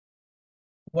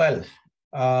Well,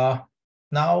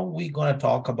 now we're going to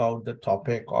talk about the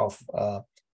topic of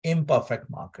imperfect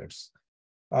markets.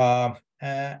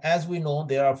 As we know,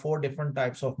 there are four different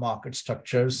types of market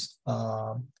structures.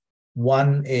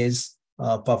 One is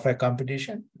perfect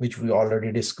competition, which we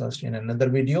already discussed in another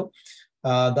video. The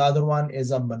other one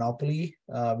is a monopoly,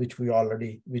 which we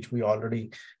already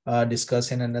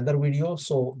discussed in another video.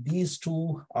 So these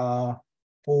two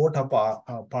polar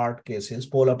apart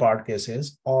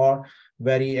cases, or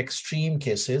very extreme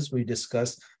cases we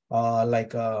discuss,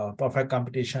 like a perfect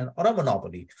competition or a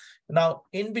monopoly. Now,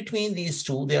 in between these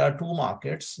two, there are two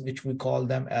markets, which we call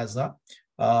them as a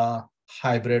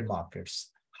hybrid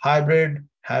markets. Hybrid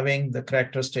having the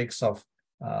characteristics of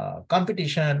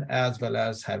competition as well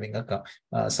as having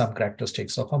some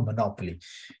characteristics of a monopoly.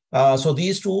 So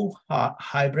these two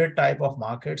hybrid type of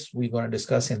markets we're going to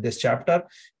discuss in this chapter,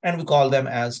 and we call them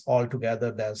as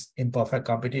altogether as imperfect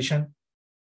competition.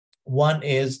 One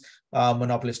is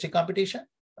monopolistic competition.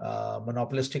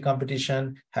 Monopolistic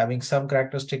competition having some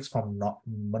characteristics from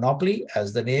monopoly,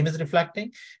 as the name is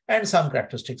reflecting, and some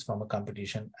characteristics from a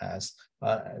competition as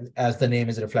the name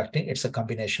is reflecting. It's a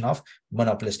combination of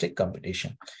monopolistic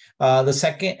competition. The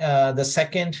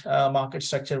second market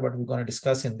structure what we're going to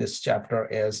discuss in this chapter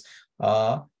is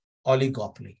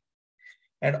oligopoly.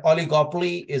 And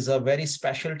oligopoly is a very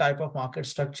special type of market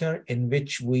structure in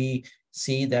which we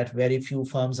see that very few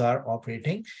firms are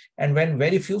operating. And when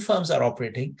very few firms are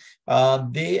operating,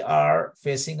 they are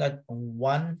facing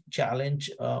one challenge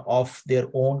of their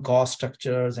own cost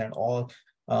structures and all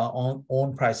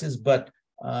own prices. But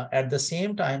at the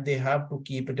same time, they have to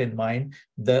keep it in mind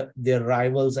their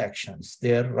rivals' actions,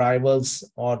 their rivals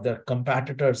or their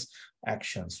competitors'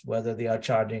 actions, whether they are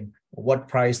charging, what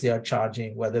price they are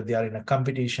charging, whether they are in a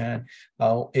competition,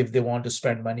 if they want to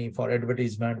spend money for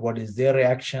advertisement, what is their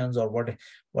reactions or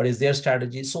what is their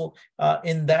strategy. So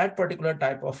in that particular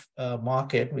type of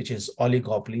market, which is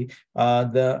oligopoly,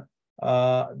 the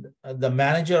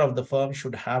manager of the firm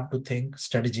should have to think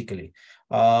strategically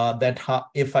that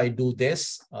if I do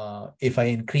this, if I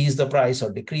increase the price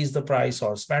or decrease the price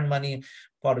or spend money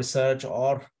for research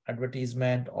or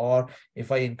advertisement, or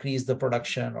if I increase the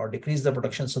production or decrease the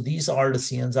production. So these all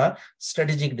decisions are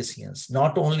strategic decisions,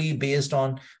 not only based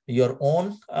on your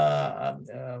own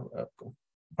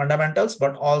fundamentals,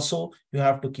 but also you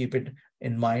have to keep it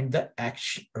in mind the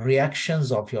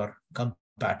reactions of your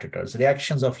competitors,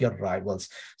 reactions of your rivals.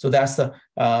 So that's the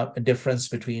difference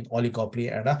between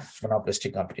oligopoly and a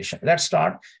monopolistic competition. Let's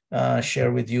start,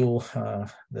 share with you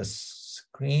the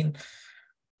screen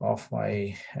of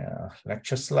my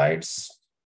lecture slides.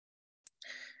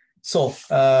 So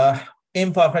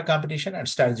imperfect competition and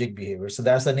strategic behavior. So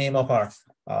that's the name of our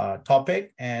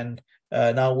topic. And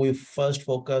now we first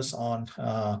focus on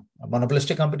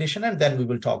monopolistic competition, and then we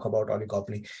will talk about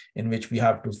oligopoly, in which we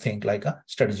have to think like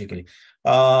strategically.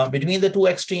 Between the two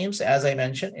extremes, as I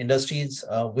mentioned, industries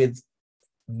with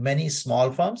many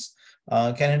small firms.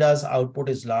 Canada's output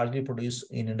is largely produced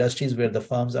in industries where the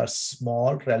firms are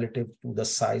small relative to the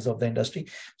size of the industry.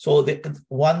 So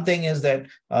one thing is that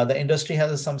the industry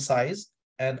has some size,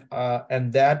 and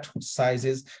that size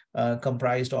is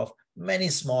comprised of many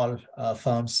small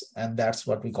firms, and that's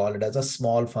what we call it as a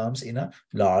small firms in a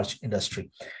large industry.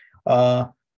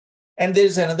 And there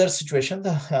is another situation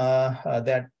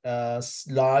that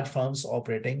large firms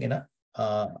operating in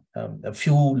a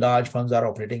few large firms are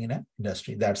operating in an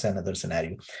industry. That's another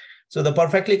scenario. So the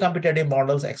perfectly competitive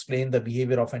models explain the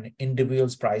behavior of an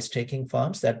individual's price-taking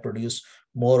firms that produce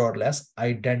more or less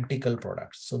identical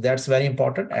products. So that's very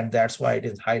important, and that's why it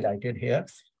is highlighted here,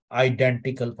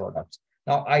 identical products.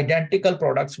 Now, identical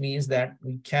products means that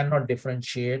we cannot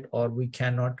differentiate, or we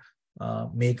cannot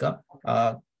make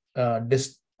a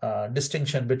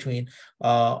distinction between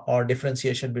or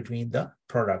differentiation between the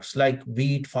products. Like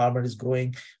wheat, farmer is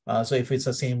growing. So if it's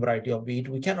the same variety of wheat,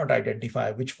 we cannot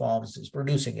identify which farms is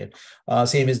producing it.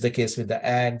 Same is the case with the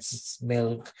eggs,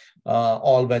 milk,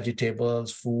 all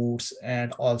vegetables, fruits,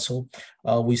 and also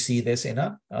we see this in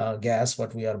a gas,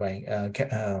 what we are buying,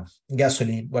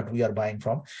 gasoline, what we are buying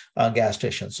from gas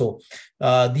stations. So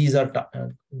these are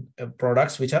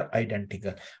products which are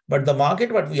identical. But the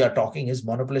market what we are talking is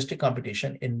monopolistic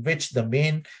competition, in which the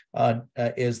main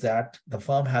is that the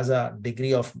firm has a degree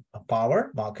of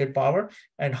power, market power,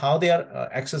 and how they are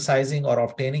exercising or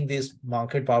obtaining this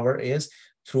market power is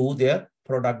through their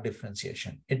product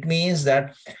differentiation. It means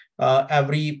that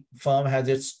every firm has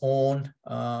its own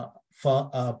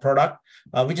product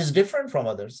which is different from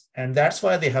others, and that's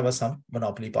why they have some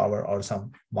monopoly power or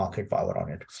some market power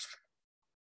on it.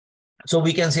 So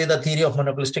we can say the theory of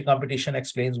monopolistic competition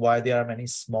explains why there are many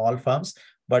small firms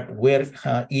but where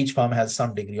each firm has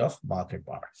some degree of market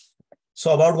power.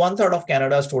 So about 1/3 of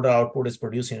Canada's total output is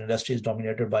produced in industries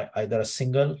dominated by either a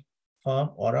single firm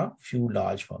or a few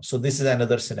large firms. So this is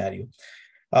another scenario.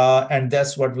 And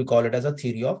that's what we call it as a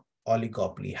theory of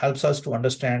oligopoly. Helps us to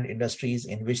understand industries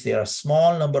in which there are a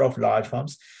small number of large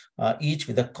firms, each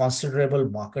with a considerable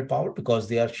market power because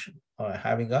they are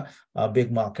having a big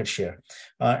market share,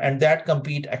 and that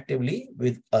compete actively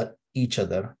with each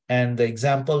other. And the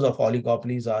examples of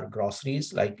oligopolies are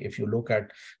groceries. Like if you look at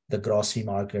the grocery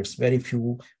markets, very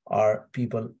few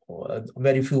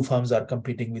firms are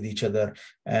competing with each other.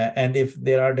 And if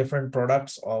there are different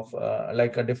products of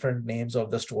different names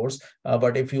of the stores,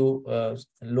 but if you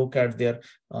look at their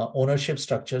ownership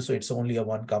structure, so it's only a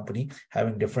one company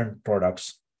having different products.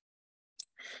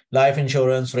 Life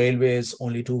insurance, railways,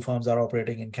 only two firms are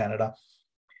operating in Canada.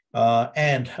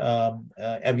 And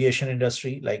aviation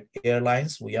industry, like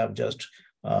airlines, we have just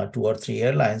 2 or 3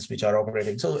 airlines which are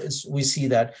operating. So we see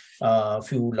that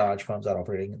few large firms are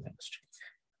operating in the industry.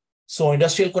 So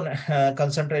industrial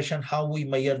concentration, how we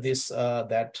measure this,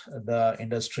 that the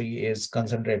industry is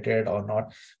concentrated or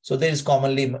not. So there is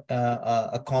commonly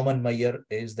a common measure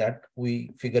is that we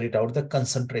figure it out, the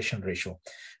concentration ratio.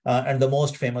 And the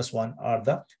most famous one are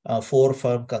the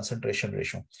 4-firm concentration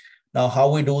ratio. Now, how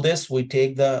we do this, we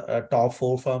take the top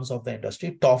 4 firms of the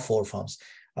industry, top 4 firms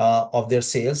of their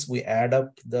sales. We add up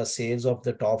the sales of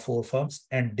the top 4 firms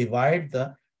and divide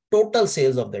the total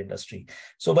sales of the industry.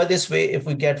 So by this way, if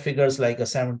we get figures like a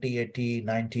 70, 80,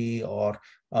 90, or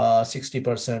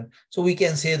 60%, so we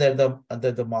can say that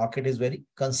the market is very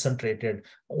concentrated,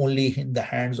 only in the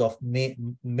hands of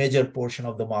major portion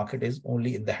of the market is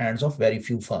only in the hands of very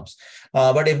few firms.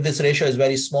 But if this ratio is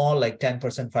very small, like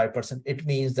 10%, 5%, it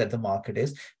means that the market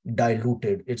is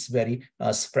diluted. It's very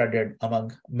spread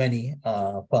among many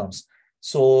firms.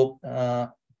 So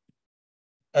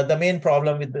the main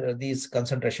problem with these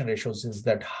concentration ratios is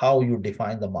that how you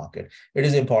define the market. It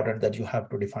is important that you have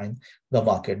to define the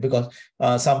market, because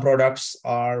some products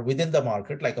are within the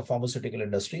market, like a pharmaceutical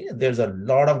industry. There's a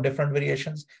lot of different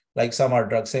variations, like some are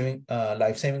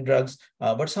life-saving drugs,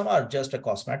 but some are just a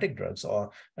cosmetic drugs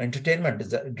or entertainment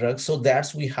drugs. So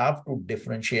we have to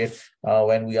differentiate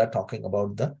when we are talking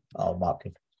about the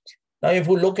market. Now, if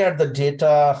we look at the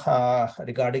data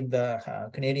regarding the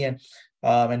Canadian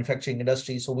manufacturing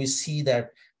industry, so we see that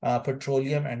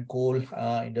petroleum and coal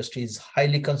industry is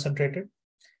highly concentrated.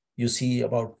 You see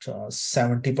about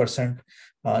 70%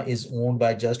 is owned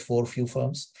by just four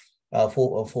firms,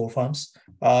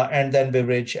 and then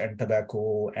beverage and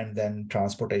tobacco, and then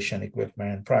transportation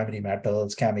equipment, primary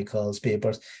metals, chemicals,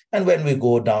 papers. And when we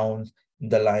go down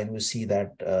the line, we see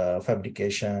that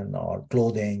fabrication or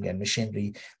clothing and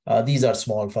machinery, these are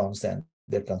small firms, then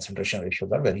their concentration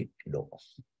ratios are very low.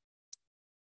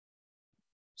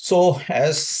 So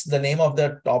as the name of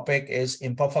the topic is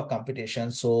imperfect competition,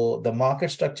 so the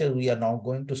market structure we are now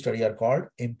going to study are called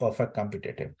imperfect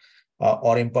competitive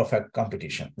or imperfect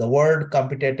competition. The word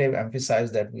competitive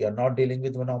emphasizes that we are not dealing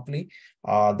with monopoly.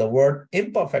 The word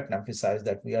imperfect emphasizes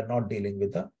that we are not dealing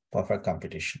with the perfect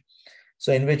competition.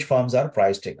 So in which firms are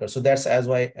price takers. So that's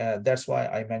why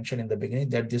I mentioned in the beginning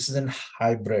that this is a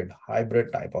hybrid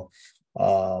type of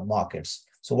markets.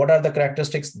 So what are the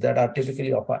characteristics that are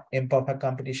typically of imperfect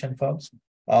competition firms?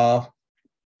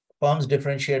 Firms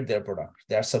differentiate their product.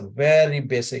 That's a very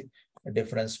basic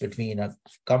difference between a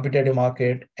competitive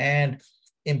market and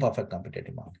imperfect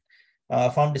competitive market.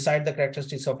 Firms decide the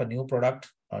characteristics of a new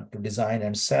product to design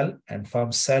and sell, and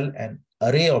firms sell an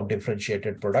array of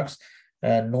differentiated products,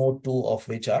 no two of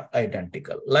which are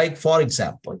identical. Like, for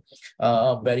example,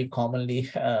 very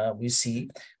commonly we see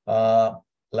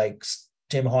like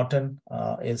Tim Horton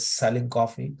is selling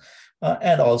coffee,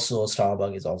 and also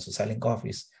Starbucks is also selling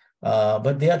coffees,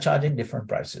 but they are charging different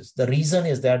prices. The reason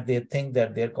is that they think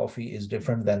that their coffee is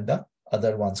different than the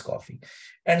other one's coffee.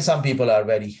 And some people are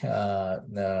very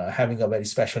having a very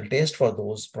special taste for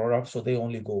those products, so they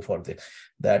only go for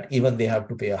that, even they have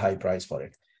to pay a high price for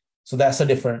it. So that's a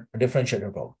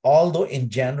differentiated problem. Although in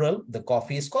general, the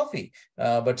coffee is coffee,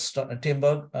 but Tim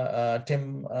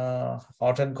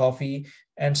Horton coffee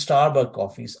and Starbucks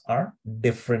coffees are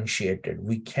differentiated.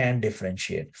 We can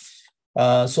differentiate.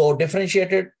 So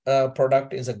differentiated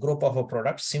product is a group of a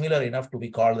product similar enough to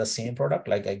be called the same product.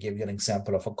 Like I gave you an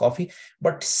example of a coffee,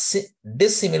 but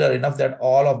dissimilar enough that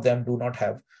all of them do not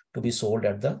have to be sold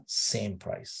at the same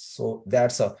price. So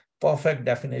that's a perfect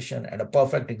definition and a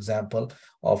perfect example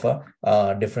of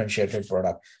a differentiated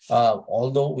product.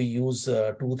 Although we use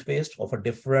toothpaste of a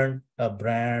different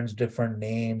brands, different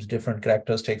names, different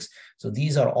characteristics. So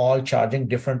these are all charging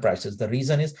different prices. The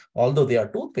reason is, although they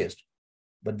are toothpaste,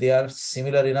 but they are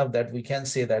similar enough that we can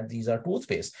say that these are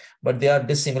toothpaste, but they are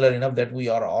dissimilar enough that we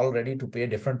are all ready to pay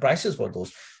different prices for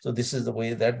those. So this is the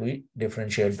way that we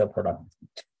differentiate the product.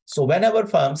 So whenever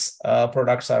firms'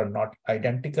 products are not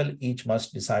identical, each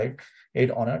must decide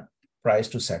it on a price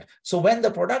to set. So when the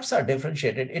products are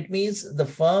differentiated, it means the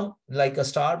firm like a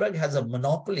Starbucks has a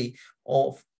monopoly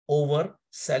of over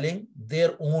selling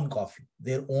their own coffee.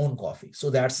 So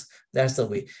that's the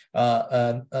way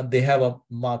they have a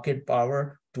market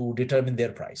power to determine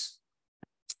their price.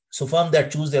 So firms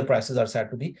that choose their prices are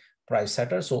said to be price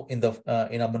setters. So in a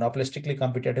monopolistically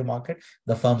competitive market,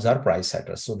 the firms are price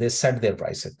setters. So they set their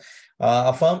prices.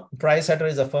 A firm price setter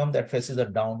is a firm that faces a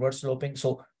downward sloping.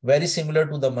 So very similar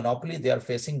to the monopoly, they are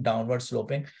facing downward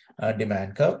sloping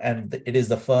demand curve, and it is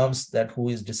the firms that who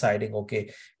is deciding,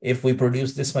 okay, if we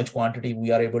produce this much quantity,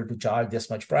 we are able to charge this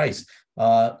much price,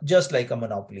 just like a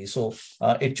monopoly. So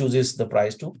it chooses the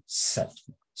price to set.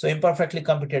 So imperfectly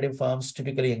competitive firms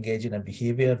typically engage in a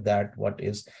behavior that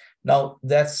now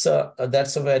that's a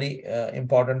very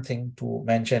important thing to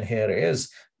mention here is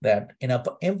that in an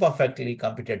imperfectly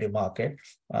competitive market,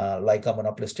 like a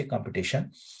monopolistic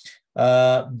competition,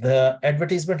 the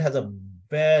advertisement has a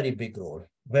very big role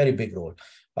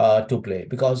to play,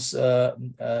 because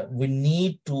we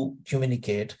need to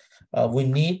communicate, we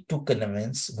need to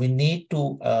convince, we need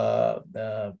to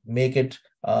make it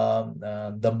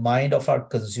the mind of our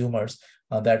consumers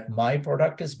that my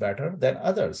product is better than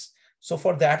others. So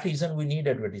for that reason, we need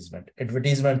advertisement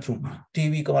through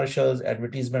TV commercials,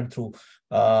 advertisement through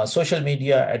social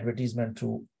media, advertisement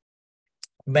through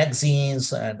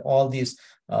magazines, and all these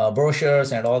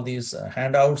brochures and all these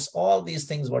handouts, all these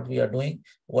things, what we are doing,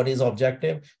 what is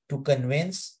objective? To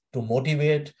convince, to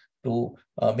motivate, to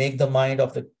make the mind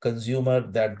of the consumer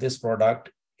that this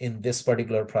product in this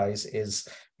particular price is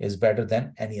better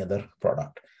than any other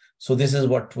product. So this is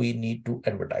what we need to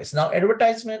advertise. Now,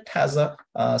 advertisement has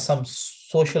some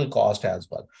social cost as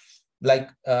well. Like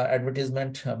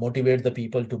advertisement motivate the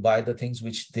people to buy the things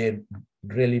which they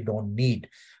really don't need.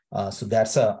 So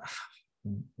that's a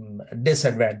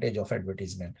disadvantage of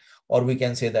advertisement, or we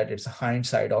can say that it's a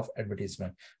hindsight of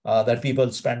advertisement, that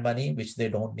people spend money which they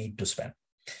don't need to spend.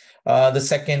 The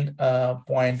second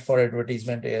point for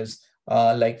advertisement is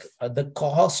the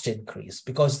cost increase,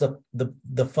 because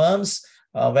the firms,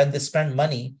 when they spend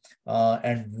money,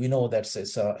 and we know that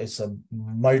it's a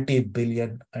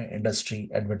multi-billion industry,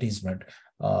 advertisement,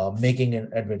 making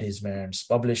advertisements,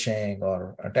 publishing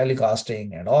or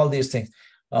telecasting and all these things.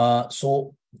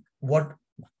 So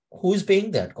who is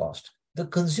paying that cost? The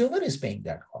consumer is paying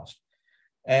that cost.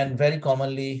 And very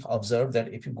commonly observed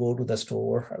that if you go to the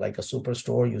store, like a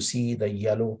superstore, you see the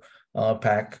yellow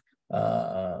pack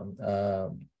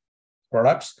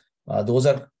products. Those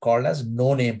are called as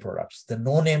no-name products. The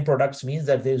no-name products means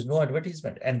that there is no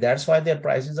advertisement, and that's why their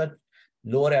prices are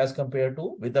lower as compared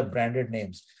to with the branded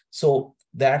names. So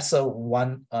that's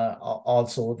one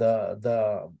also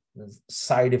the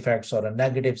side effects or a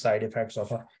negative side effects of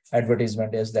an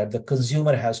advertisement is that the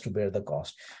consumer has to bear the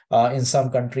cost. In some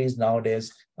countries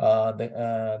nowadays, there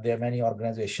are many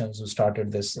organizations who started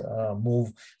this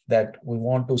move that we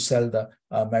want to sell the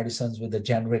medicines with the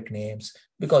generic names,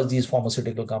 because these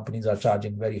pharmaceutical companies are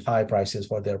charging very high prices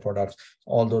for their products,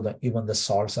 although even the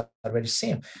salts are very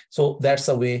same. So that's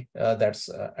the way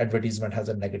advertisement has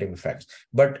a negative effect.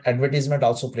 But advertisement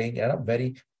also playing a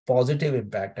very positive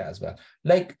impact as well.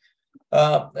 Like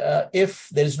if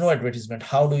there is no advertisement,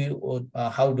 how do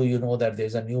you know that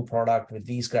there's a new product with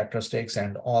these characteristics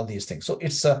and all these things? So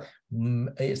it's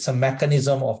a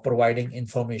mechanism of providing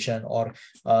information or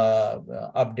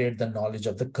update the knowledge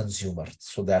of the consumer.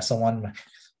 So that's the one.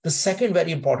 The second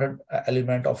very important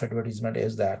element of advertisement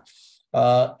is that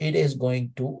it is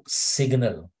going to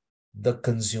signal the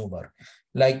consumer.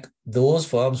 Like those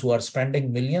firms who are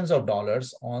spending millions of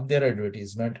dollars on their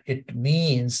advertisement, it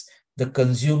means the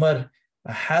consumer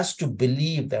has to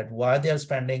believe that why they are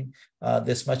spending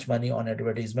this much money on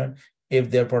advertisement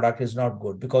if their product is not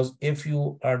good. Because if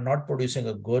you are not producing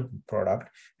a good product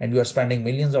and you are spending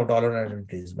millions of dollars on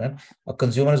advertisement, a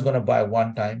consumer is going to buy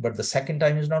one time, but the second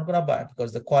time is not going to buy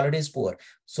because the quality is poor.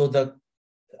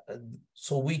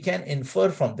 So we can infer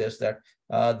from this that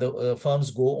the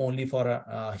firms go only for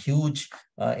a huge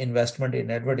investment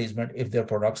in advertisement if their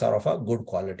products are of a good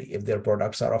quality, if their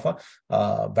products are of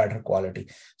a better quality.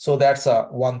 So that's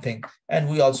one thing. And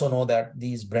we also know that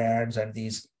these brands and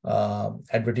these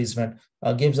advertisement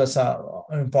gives us an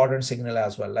important signal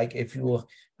as well. Like if you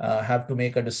have to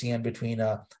make a decision between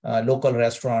a local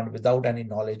restaurant without any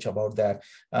knowledge about that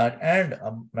and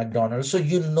McDonald's, so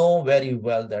you know very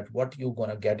well that what you're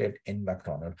going to get it in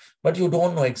McDonald's, but you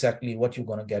don't know exactly what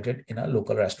you're going to get it in a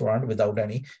local restaurant without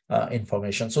any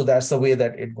information. So that's the way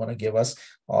that it's going to give us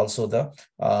also the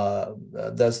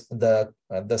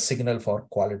signal for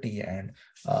quality and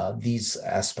these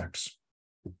aspects.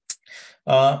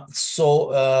 These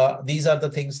are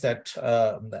the things that,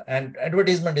 and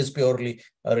advertisement is purely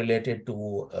related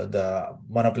to the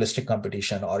monopolistic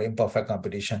competition or imperfect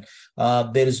competition.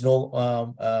 There is no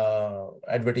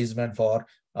advertisement for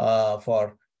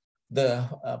the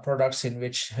products in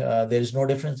which there is no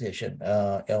differentiation,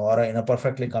 or in a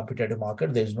perfectly competitive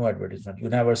market, there is no advertisement. You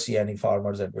never see any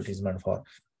farmers advertisement for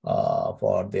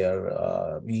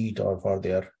their wheat or for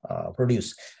their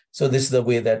produce. So this is the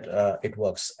way that it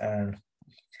works. And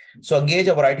so engage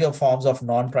a variety of forms of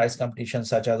non-price competition,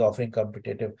 such as offering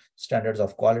competitive standards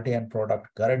of quality and product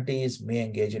guarantees, may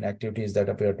engage in activities that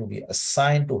appear to be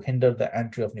assigned to hinder the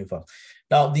entry of new firms.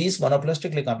 Now, these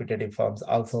monopolistically competitive firms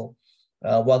also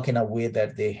work in a way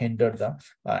that they hinder the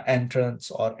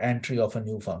entrance or entry of a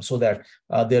new firm, so that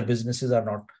their businesses are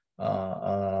not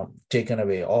taken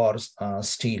away or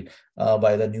steal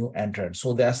by the new entrant.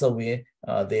 So that's the way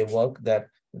they work, that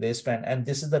they spend. And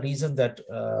this is the reason that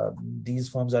these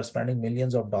firms are spending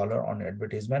millions of dollars on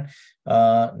advertisement.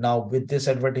 Now, with this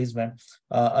advertisement,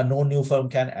 no new firm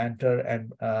can enter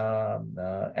and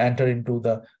enter into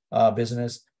the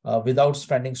business without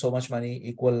spending so much money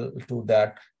equal to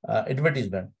that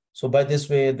advertisement. So by this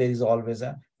way, there is always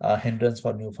a hindrance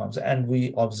for new firms. And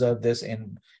we observe this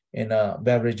in a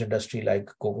beverage industry like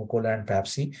Coca-Cola and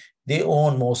Pepsi. They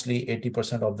own mostly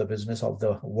 80% of the business of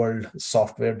the world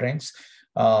software drinks.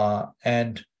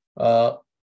 And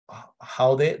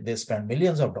how they spend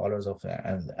millions of dollars of,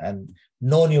 and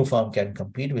no new firm can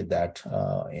compete with that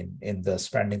in the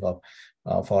spending of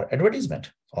for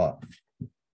advertisement.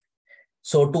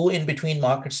 So two in-between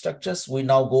market structures, we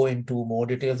now go into more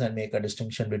details and make a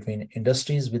distinction between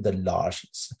industries with the large.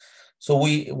 So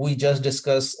we just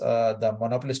discussed the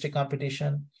monopolistic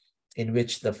competition, in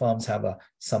which the firms have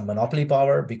some monopoly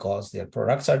power because their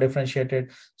products are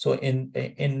differentiated. So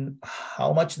in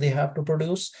how much they have to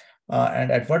produce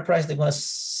and at what price they're going to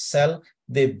sell,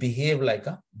 they behave like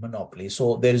a monopoly.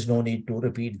 So there is no need to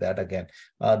repeat that again.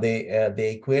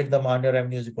 They equate the marginal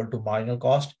revenue is equal to marginal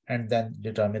cost and then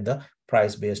determine the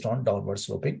price based on downward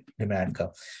sloping demand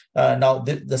curve. Now,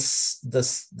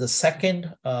 the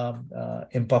second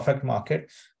imperfect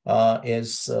market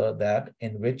is that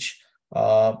in which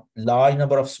large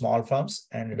number of small firms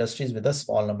and industries with a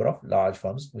small number of large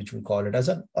firms, which we call it as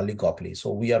an oligopoly.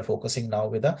 So we are focusing now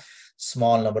with a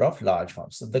small number of large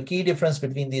firms. So the key difference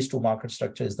between these two market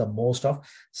structures is the most of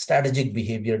strategic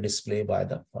behavior displayed by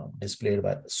the firm,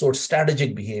 so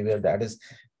strategic behavior, that is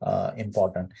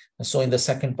important. So in the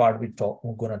second part,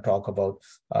 we're going to talk about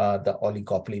the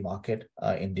oligopoly market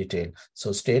in detail.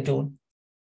 So stay tuned.